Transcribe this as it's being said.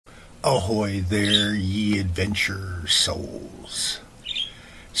Ahoy there, ye adventure souls.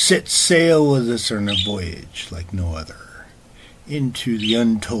 Set sail with us on a voyage like no other, into the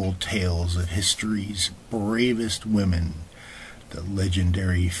untold tales of history's bravest women, the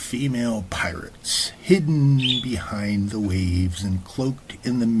legendary female pirates, hidden behind the waves and cloaked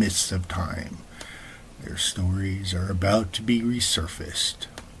in the mists of time. Their stories are about to be resurfaced,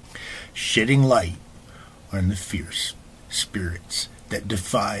 shedding light on the fierce spirits that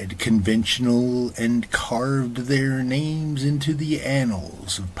defied conventional and carved their names into the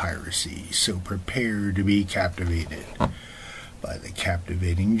annals of piracy. So prepare to be captivated by the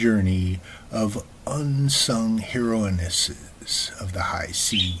captivating journey of unsung heroinesses of the high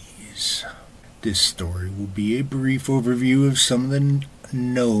seas. This story will be a brief overview of some of the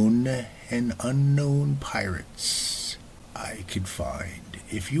known and unknown pirates I could find.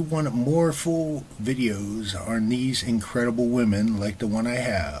 If you want more full videos on these incredible women like the one I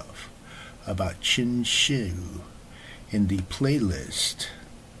have about Chin Shu in the playlist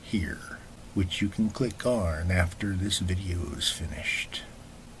here, which you can click on after this video is finished,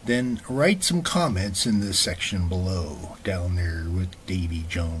 then write some comments in the section below down there with Davy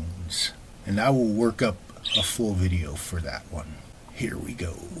Jones, and I will work up a full video for that one. Here we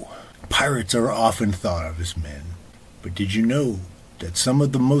go. Pirates are often thought of as men, but did you know that some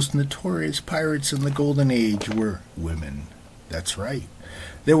of the most notorious pirates in the Golden Age were women? That's right.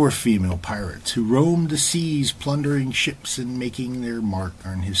 There were female pirates who roamed the seas, plundering ships and making their mark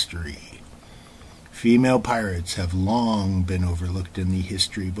on history. Female pirates have long been overlooked in the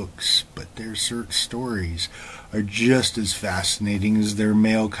history books, but their stories are just as fascinating as their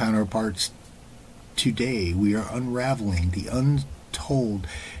male counterparts. Today we are unraveling the untold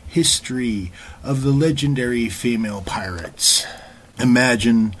history of the legendary female pirates.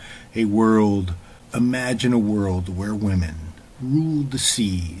 Imagine a world where women ruled the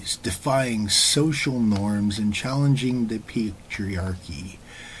seas, defying social norms and challenging the patriarchy.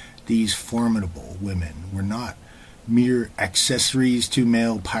 These formidable women were not mere accessories to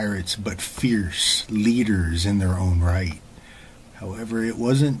male pirates, but fierce leaders in their own right. However, it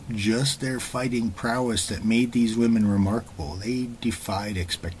wasn't just their fighting prowess that made these women remarkable. They defied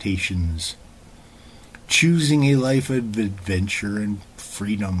expectations, choosing a life of adventure and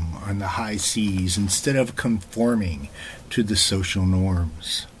freedom on the high seas instead of conforming to the social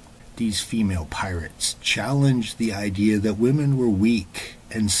norms. These female pirates challenged the idea that women were weak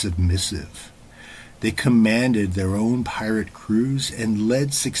and submissive. They commanded their own pirate crews and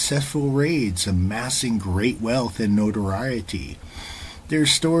led successful raids, amassing great wealth and notoriety. Their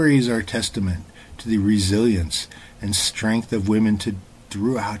stories are testament to the resilience and strength of women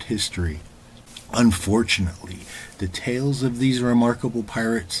throughout history. Unfortunately, the tales of these remarkable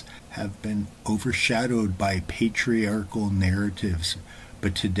pirates have been overshadowed by patriarchal narratives,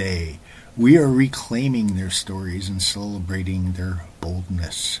 but today we are reclaiming their stories and celebrating their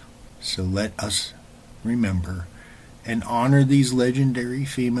boldness. So let us remember and honor these legendary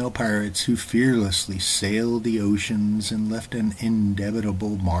female pirates who fearlessly sailed the oceans and left an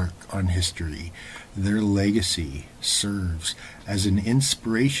indelible mark on history. Their legacy serves as an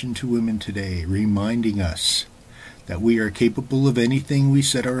inspiration to women today, reminding us that we are capable of anything we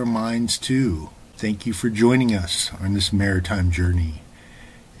set our minds to. Thank you for joining us on this maritime journey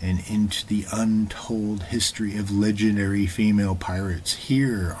and into the untold history of legendary female pirates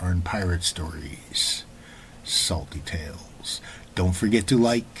here on Pirate Stories, Salty Tales. Don't forget to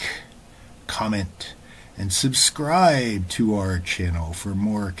like, comment, and subscribe to our channel for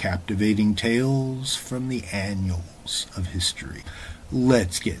more captivating tales from the annals of history.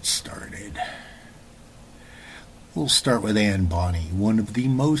 Let's get started. We'll start with Anne Bonny. One of the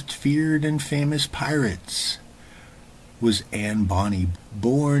most feared and famous pirates was Anne Bonny.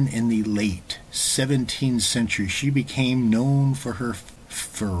 Born in the late 17th century, she became known for her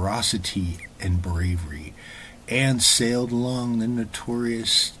ferocity and bravery. Anne sailed along the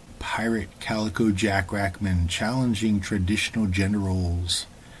notorious pirate Calico Jack Rackman, challenging traditional generals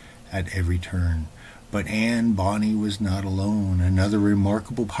at every turn. But Anne Bonny was not alone. Another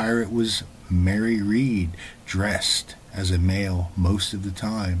remarkable pirate was Mary Read, dressed as a male most of the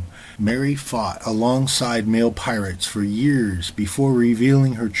time. Mary fought alongside male pirates for years before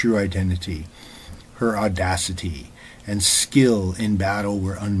revealing her true identity. Her audacity and skill in battle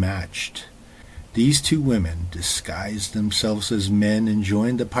were unmatched. These two women disguised themselves as men and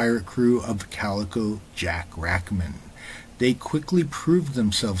joined the pirate crew of Calico Jack Rackman. They quickly proved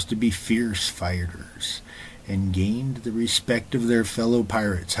themselves to be fierce fighters and gained the respect of their fellow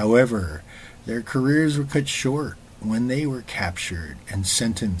pirates. However, their careers were cut short when they were captured and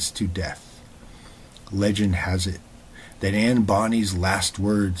sentenced to death. Legend has it that Anne Bonny's last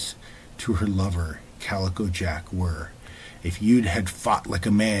words to her lover, Calico Jack, were, "If you'd had fought like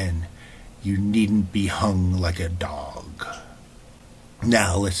a man, you needn't be hung like a dog."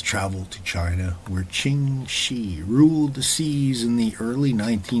 Now let's travel to China, where Qin Shi ruled the seas in the early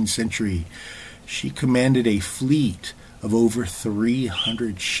 19th century. She commanded a fleet of over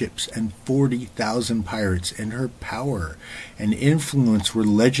 300 ships and 40,000 pirates, and her power and influence were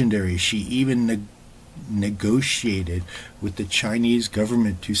legendary. She even negotiated with the Chinese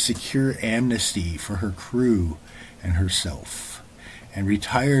government to secure amnesty for her crew and herself, and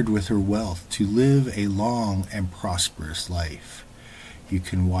retired with her wealth to live a long and prosperous life. You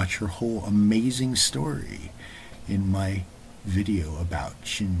can watch her whole amazing story in my video about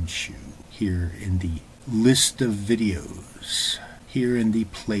Qin Shi here in the list of videos, here in the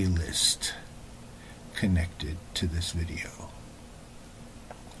playlist connected to this video.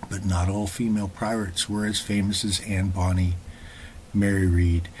 But not all female pirates were as famous as Anne Bonny, Mary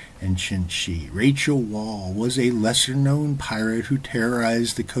Read, and Qin Shi. Rachel Wall was a lesser-known pirate who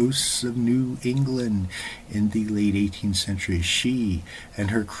terrorized the coasts of New England in the late 18th century. She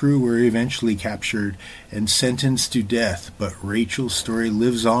and her crew were eventually captured and sentenced to death, but Rachel's story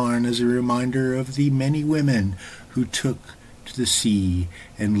lives on as a reminder of the many women who took to the sea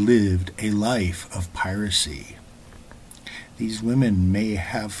and lived a life of piracy. These women may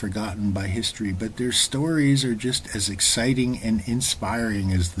have forgotten by history, but their stories are just as exciting and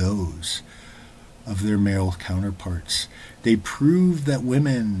inspiring as those of their male counterparts. They prove that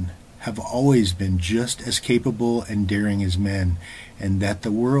women have always been just as capable and daring as men, and that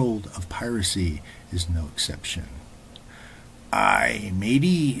the world of piracy is no exception. Aye,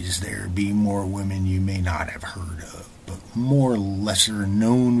 mateys, there be more women you may not have heard of, but more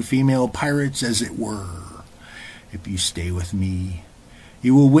lesser-known female pirates, as it were. If you stay with me,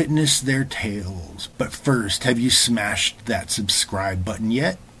 you will witness their tales. But first, have you smashed that subscribe button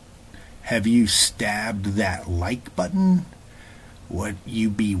yet? Have you stabbed that like button? What you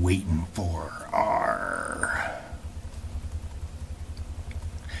be waiting for are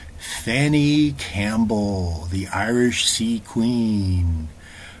Fanny Campbell, the Irish Sea Queen.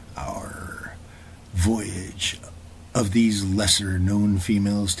 Our voyage of these lesser-known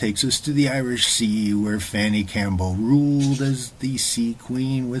females takes us to the Irish Sea, where Fanny Campbell ruled as the Sea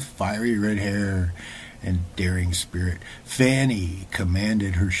Queen with fiery red hair and daring spirit. Fanny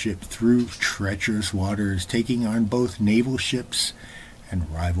commanded her ship through treacherous waters, taking on both naval ships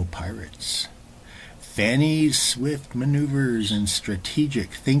and rival pirates. Fanny's swift maneuvers and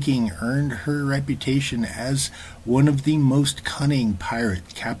strategic thinking earned her reputation as one of the most cunning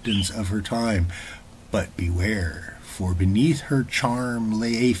pirate captains of her time. But beware, for beneath her charm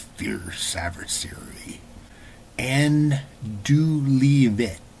lay a fierce adversary. Dieu-le-Veut,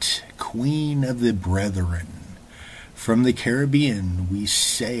 Queen of the Brethren. From the Caribbean we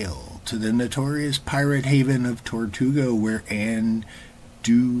sail to the notorious pirate haven of Tortuga, where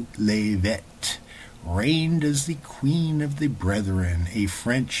Dieu-le-Veut reigned as the Queen of the Brethren, a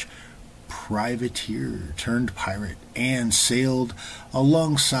French privateer turned pirate, and sailed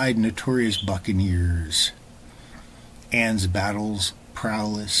alongside notorious buccaneers. Anne's battles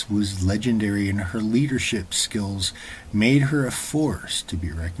prowess was legendary, and her leadership skills made her a force to be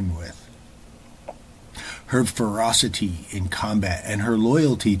reckoned with. Her ferocity in combat and her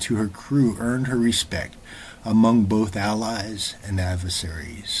loyalty to her crew earned her respect among both allies and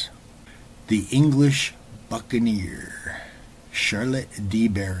adversaries. The English buccaneer, Charlotte de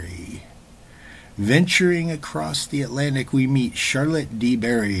Barry. Venturing across the Atlantic, we meet Charlotte de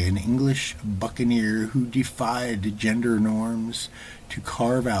Barry, an English buccaneer who defied gender norms to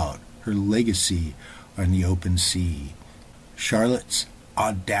carve out her legacy on the open sea. Charlotte's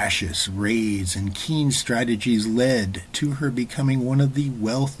audacious raids and keen strategies led to her becoming one of the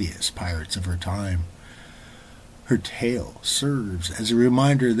wealthiest pirates of her time. Her tale serves as a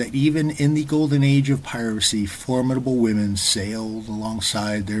reminder that even in the golden age of piracy, formidable women sailed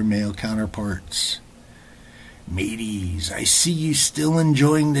alongside their male counterparts. Mateys, I see you still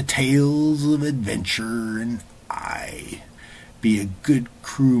enjoying the tales of adventure, and I be a good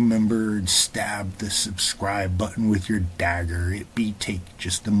crew member and stab the subscribe button with your dagger. It be take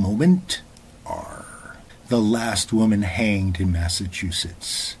just a moment. R. The last woman hanged in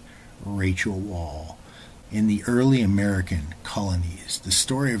Massachusetts, Rachel Wall. In the early American colonies, the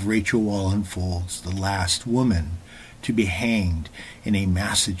story of Rachel Wall unfolds, the last woman to be hanged in a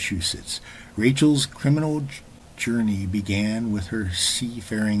Massachusetts. Rachel's criminal journey began with her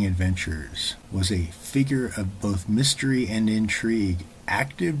seafaring adventures, was a figure of both mystery and intrigue.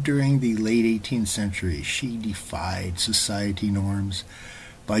 Active during the late 18th century, she defied society norms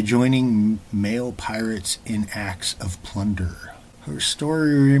by joining male pirates in acts of plunder. Her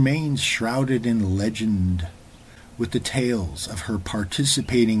story remains shrouded in legend, with the tales of her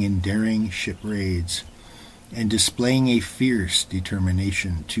participating in daring ship raids and displaying a fierce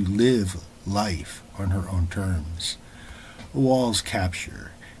determination to live life on her own terms. Wall's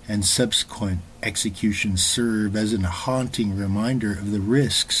capture and subsequent execution serve as a haunting reminder of the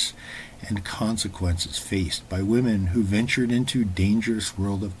risks and consequences faced by women who ventured into dangerous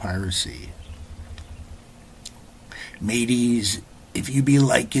world of piracy. Mateys, if you be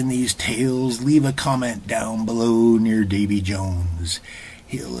liking these tales, leave a comment down below near Davy Jones.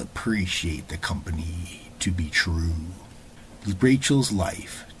 He'll appreciate the company to be true. Rachel's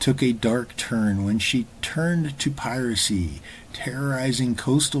life took a dark turn when she turned to piracy, terrorizing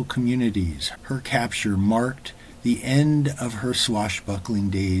coastal communities. Her capture marked the end of her swashbuckling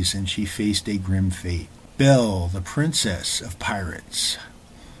days, and she faced a grim fate. Belle, the Princess of Pirates,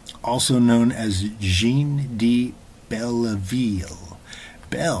 also known as Jeanne de Belleville.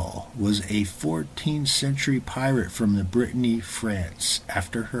 Belle was a 14th century pirate from the Brittany, France.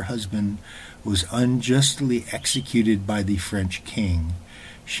 After her husband was unjustly executed by the French king,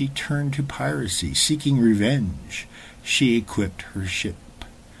 she turned to piracy, seeking revenge. She equipped her ship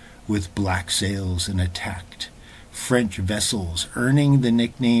with black sails and attacked French vessels, earning the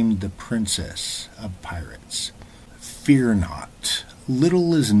nickname the Princess of Pirates. Fear not.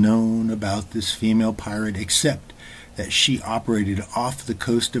 Little is known about this female pirate except that she operated off the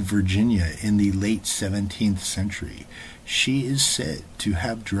coast of Virginia in the late 17th century. She is said to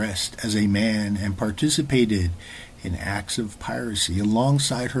have dressed as a man and participated in acts of piracy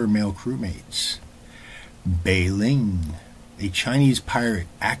alongside her male crewmates. Bai Ling, a Chinese pirate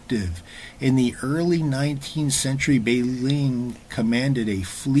active in the early 19th century, Bai Ling commanded a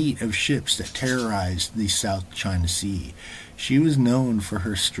fleet of ships that terrorized the South China Sea. She was known for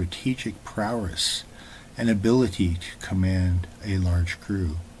her strategic prowess and ability to command a large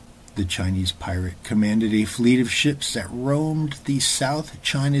crew. The Chinese pirate commanded a fleet of ships that roamed the South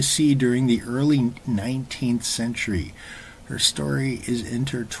China Sea during the early 19th century. Her story is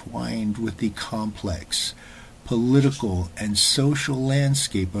intertwined with the complex political and social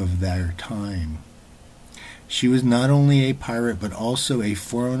landscape of their time. She was not only a pirate but also a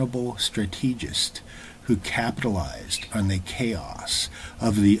formidable strategist who capitalized on the chaos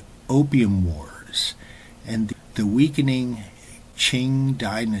of the Opium Wars and the weakening Qing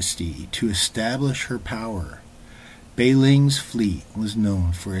dynasty to establish her power. Bai Ling's fleet was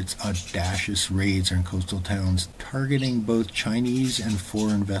known for its audacious raids on coastal towns, targeting both Chinese and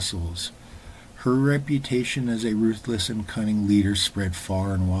foreign vessels. Her reputation as a ruthless and cunning leader spread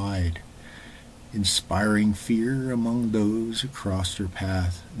far and wide, inspiring fear among those who crossed her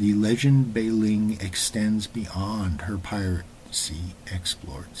path. The legend Bai Ling extends beyond her piracy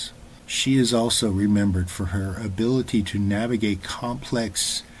exploits. She is also remembered for her ability to navigate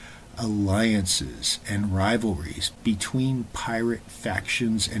complex alliances and rivalries between pirate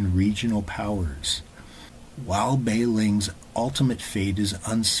factions and regional powers. While Bai Ling's ultimate fate is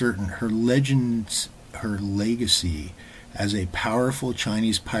uncertain, her legacy as a powerful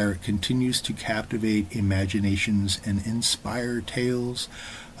Chinese pirate continues to captivate imaginations and inspire tales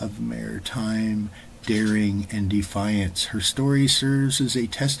of maritime daring and defiance. Her story serves as a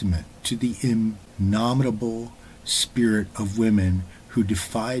testament to the indomitable spirit of women who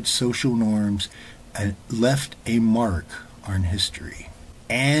defied social norms and left a mark on history.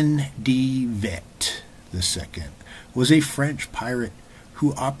 Anne de Vet II was a French pirate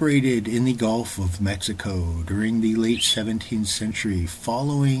who operated in the Gulf of Mexico during the late 17th century,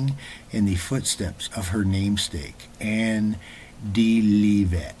 following in the footsteps of her namesake, Anne de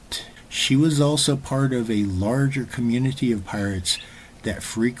Livet. She was also part of a larger community of pirates that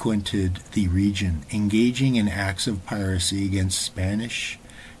frequented the region, engaging in acts of piracy against Spanish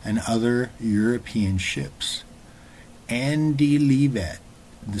and other European ships. Anne de Livet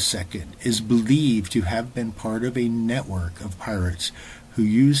II is believed to have been part of a network of pirates who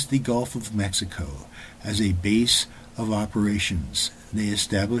used the Gulf of Mexico as a base of operations. They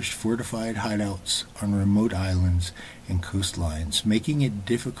established fortified hideouts on remote islands and coastlines, making it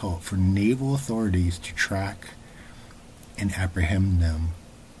difficult for naval authorities to track and apprehend them.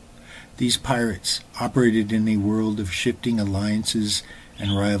 These pirates operated in a world of shifting alliances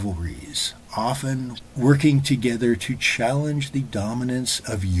and rivalries, often working together to challenge the dominance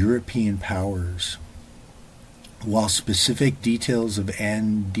of European powers. While specific details of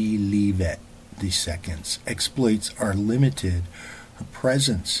Anne de Livet II's exploits are limited, her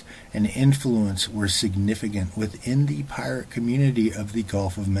presence and influence were significant within the pirate community of the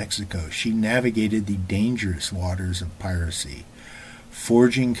Gulf of Mexico. She navigated the dangerous waters of piracy,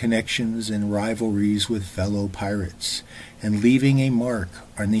 forging connections and rivalries with fellow pirates, and leaving a mark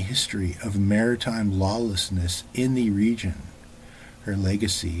on the history of maritime lawlessness in the region. Her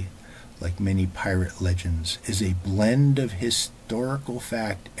legacy, like many pirate legends, is a blend of historical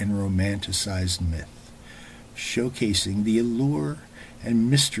fact and romanticized myth, showcasing the allure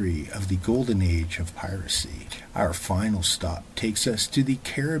and mystery of the golden age of piracy. Our final stop takes us to the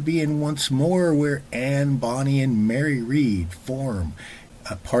Caribbean once more, where Anne Bonny and Mary Read form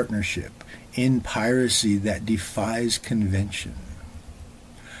a partnership in piracy that defies convention.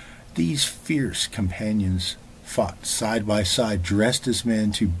 These fierce companions fought side by side, dressed as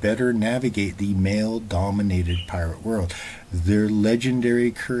men, to better navigate the male-dominated pirate world. Their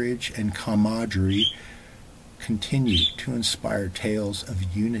legendary courage and camaraderie continue to inspire tales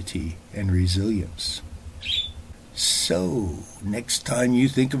of unity and resilience. So, next time you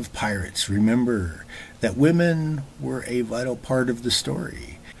think of pirates, remember that women were a vital part of the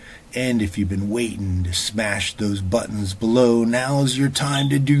story. And if you've been waiting to smash those buttons below, now's your time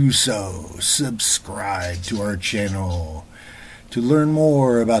to do so. Subscribe to our channel to learn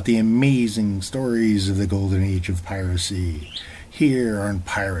more about the amazing stories of the golden age of piracy. Here on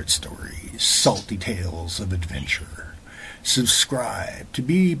Pirate Stories, salty tales of adventure. Subscribe to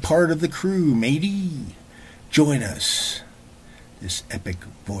be part of the crew, matey. Join us this epic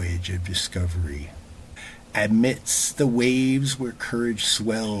voyage of discovery. Amidst the waves where courage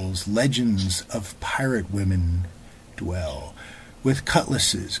swells, legends of pirate women dwell. With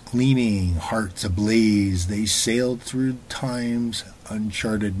cutlasses gleaming, hearts ablaze, they sailed through time's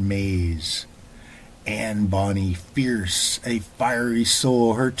uncharted maze. Anne Bonny, fierce, a fiery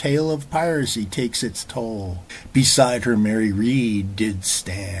soul, her tale of piracy takes its toll. Beside her Mary Read did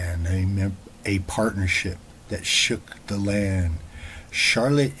stand a partnership that shook the land.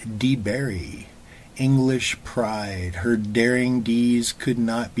 Charlotte de Berry, English pride, her daring deeds could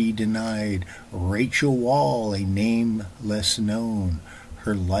not be denied. Rachel Wall, a name less known,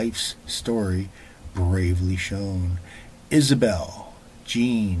 her life's story bravely shown. Isabel,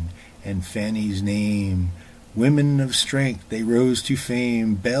 Jean, and Fanny's name, women of strength, they rose to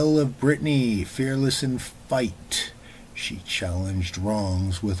fame. Belle of Brittany, fearless in fight, she challenged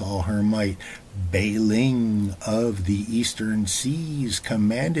wrongs with all her might. Bailing of the eastern seas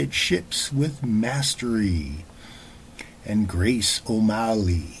commanded ships with mastery. And Grace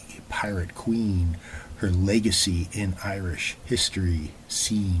O'Malley, pirate queen, her legacy in Irish history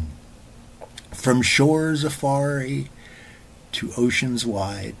seen. From shores afar to oceans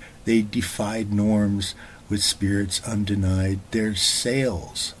wide, they defied norms with spirits undenied. Their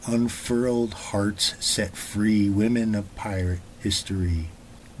sails unfurled, hearts set free, women of pirate history.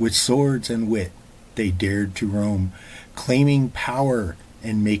 With swords and wit they dared to roam, claiming power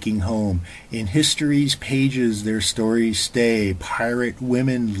and making home. In history's pages their stories stay, pirate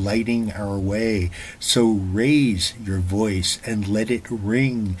women lighting our way. So raise your voice and let it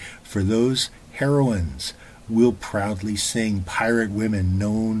ring, for those heroines we'll proudly sing. Pirate women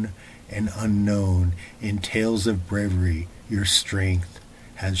known and unknown, in tales of bravery your strength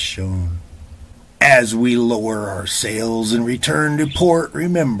has shown. As we lower our sails and return to port,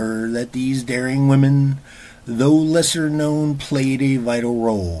 remember that these daring women, though lesser known, played a vital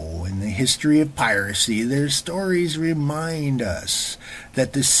role in the history of piracy. Their stories remind us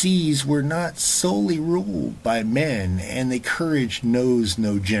that the seas were not solely ruled by men, and that courage knows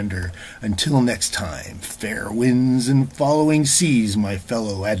no gender. Until next time, fair winds and following seas, my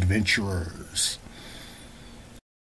fellow adventurers.